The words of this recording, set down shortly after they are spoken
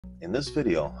In this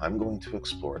video, I'm going to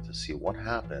explore to see what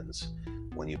happens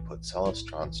when you put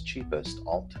Celestron's cheapest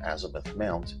alt-azimuth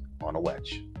mount on a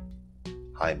wedge.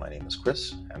 Hi, my name is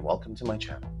Chris, and welcome to my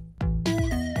channel.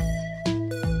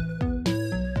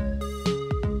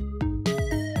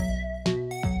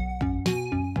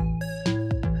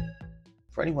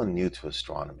 For anyone new to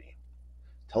astronomy,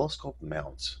 telescope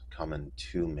mounts come in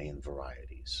two main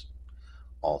varieties,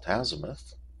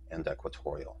 alt-azimuth and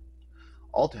equatorial.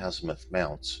 Alt-azimuth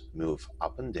mounts move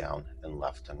up and down and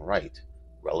left and right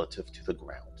relative to the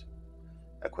ground.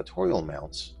 Equatorial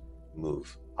mounts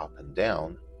move up and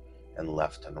down and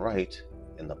left and right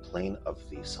in the plane of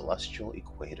the celestial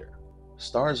equator.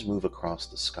 Stars move across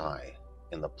the sky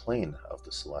in the plane of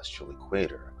the celestial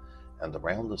equator and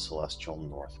around the celestial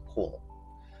North Pole.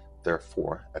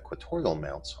 Therefore, equatorial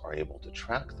mounts are able to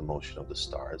track the motion of the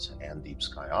stars and deep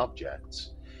sky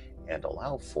objects and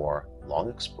allow for long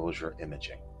exposure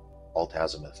imaging.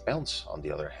 Alt-azimuth mounts, on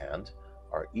the other hand,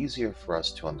 are easier for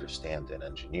us to understand and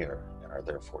engineer and are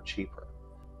therefore cheaper,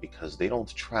 because they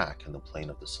don't track in the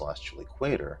plane of the celestial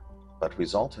equator, but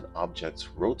result in objects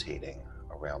rotating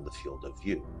around the field of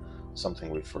view,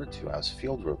 something referred to as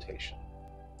field rotation.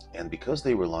 And because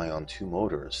they rely on two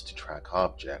motors to track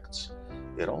objects,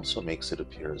 it also makes it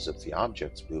appear as if the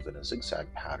objects move in a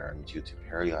zigzag pattern due to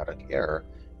periodic error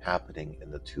happening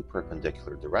in the two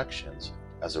perpendicular directions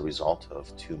as a result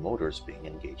of two motors being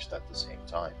engaged at the same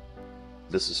time.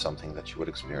 This is something that you would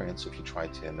experience if you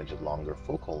tried to image at longer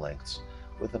focal lengths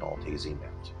with an Alt-AZ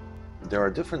mount. There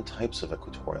are different types of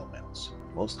equatorial mounts.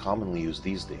 Most commonly used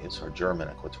these days are German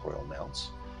equatorial mounts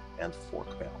and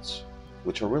fork mounts,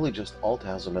 which are really just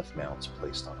alt-azimuth mounts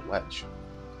placed on a wedge,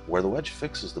 where the wedge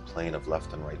fixes the plane of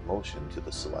left and right motion to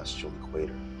the celestial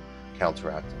equator,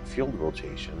 counteracting field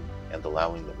rotation and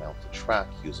allowing the mount to track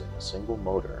using a single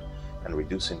motor and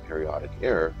reducing periodic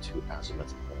error to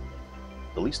azimuth only.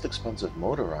 The least expensive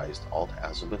motorized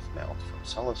alt-azimuth mount from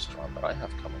Celestron that I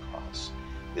have come across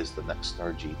is the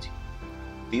NexStar GT.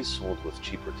 These sold with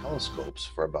cheaper telescopes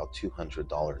for about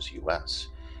 $200 US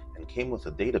and came with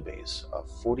a database of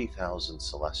 40,000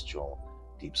 celestial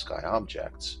deep sky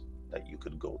objects that you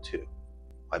could go to.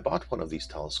 I bought one of these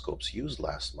telescopes used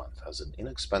last month as an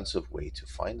inexpensive way to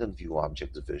find and view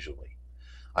objects visually.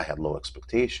 I had low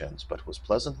expectations, but was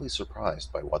pleasantly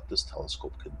surprised by what this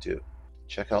telescope could do.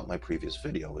 Check out my previous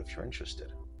video if you're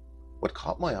interested. What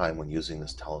caught my eye when using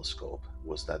this telescope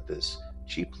was that this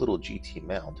cheap little GT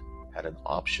mount had an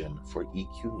option for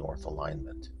EQ north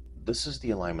alignment. This is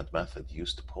the alignment method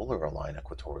used to polar align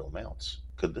equatorial mounts.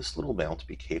 Could this little mount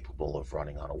be capable of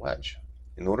running on a wedge?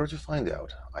 In order to find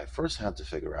out, I first had to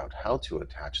figure out how to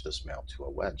attach this mount to a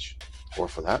wedge, or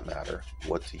for that matter,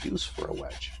 what to use for a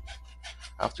wedge.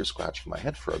 After scratching my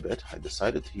head for a bit, I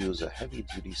decided to use a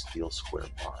heavy-duty steel square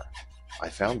bar. I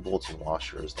found bolts and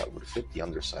washers that would fit the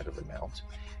underside of the mount,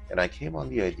 and I came on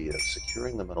the idea of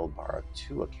securing the metal bar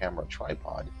to a camera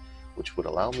tripod, which would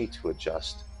allow me to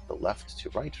adjust the left to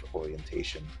right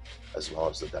orientation as well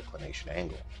as the declination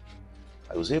angle.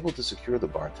 I was able to secure the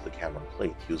bar to the camera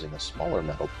plate using a smaller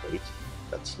metal plate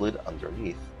that slid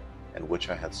underneath and which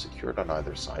I had secured on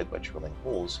either side by drilling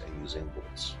holes and using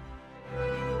bolts.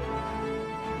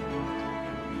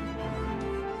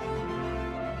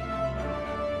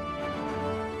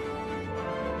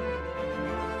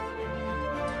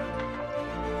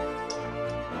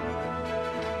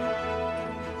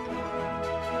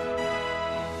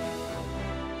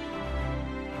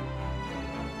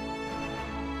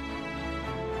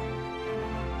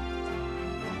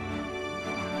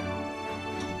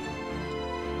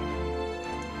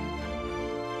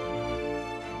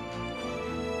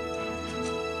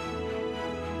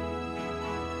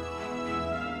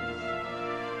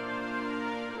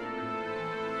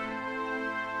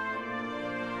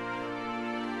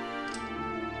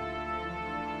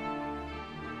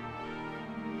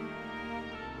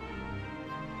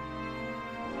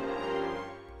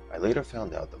 I later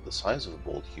found out that the size of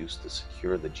bolt used to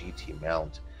secure the GT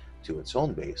mount to its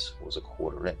own base was a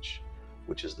 1/4 inch,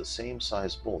 which is the same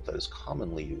size bolt that is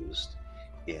commonly used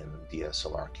in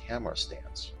DSLR camera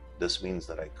stands. This means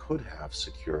that I could have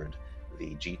secured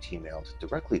the GT mount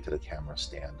directly to the camera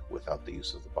stand without the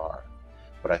use of the bar,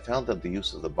 but I found that the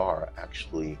use of the bar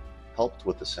actually helped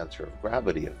with the center of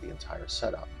gravity of the entire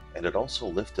setup, and it also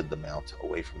lifted the mount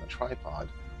away from the tripod,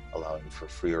 allowing for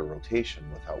freer rotation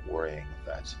without worrying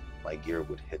that my gear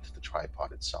would hit the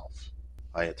tripod itself.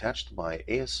 I attached my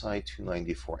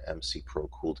ASI294MC Pro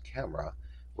cooled camera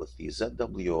with the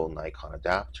ZWO Nikon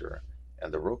adapter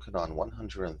and the Rokinon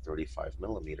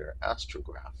 135mm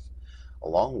Astrograph,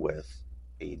 along with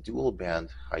a dual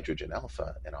band hydrogen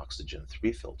alpha and oxygen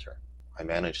 3 filter. I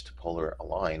managed to polar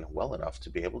align well enough to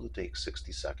be able to take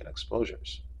 60-second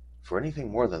exposures. For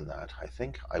anything more than that, I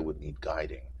think I would need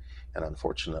guiding, and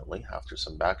unfortunately, after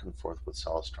some back and forth with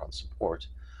Celestron support,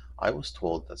 I was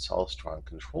told that Celestron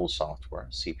control software,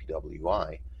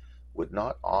 CPWI, would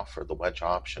not offer the wedge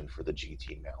option for the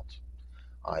GT mount.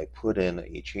 I put in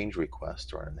a change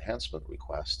request or an enhancement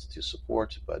request to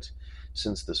support, but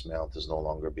since this mount is no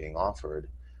longer being offered,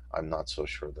 I'm not so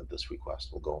sure that this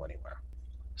request will go anywhere.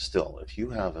 Still, if you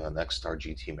have a NexStar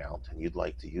GT mount and you'd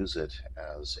like to use it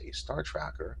as a star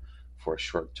tracker for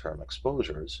short-term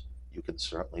exposures, you can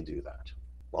certainly do that.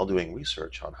 While doing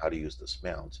research on how to use this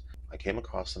mount, I came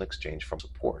across an exchange from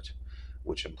support,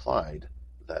 which implied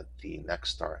that the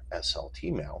NexStar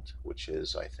SLT mount, which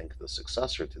is, I think, the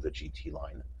successor to the GT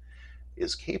line,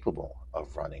 is capable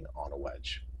of running on a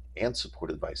wedge and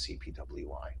supported by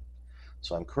CPWI.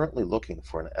 So I'm currently looking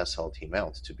for an SLT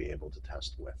mount to be able to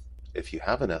test with. If you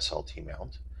have an SLT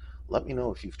mount, let me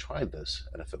know if you've tried this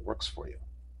and if it works for you.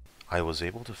 I was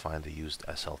able to find a used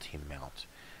SLT mount,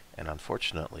 and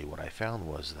unfortunately what I found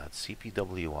was that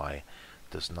CPWI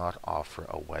does not offer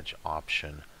a wedge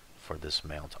option for this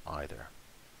mount either.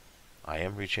 I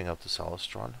am reaching out to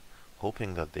Celestron,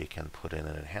 hoping that they can put in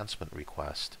an enhancement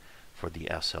request for the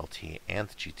SLT and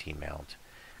GT mount,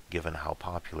 given how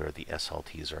popular the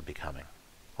SLTs are becoming.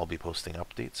 I'll be posting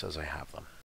updates as I have them.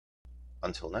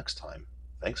 Until next time,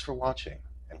 thanks for watching,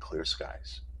 and clear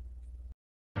skies.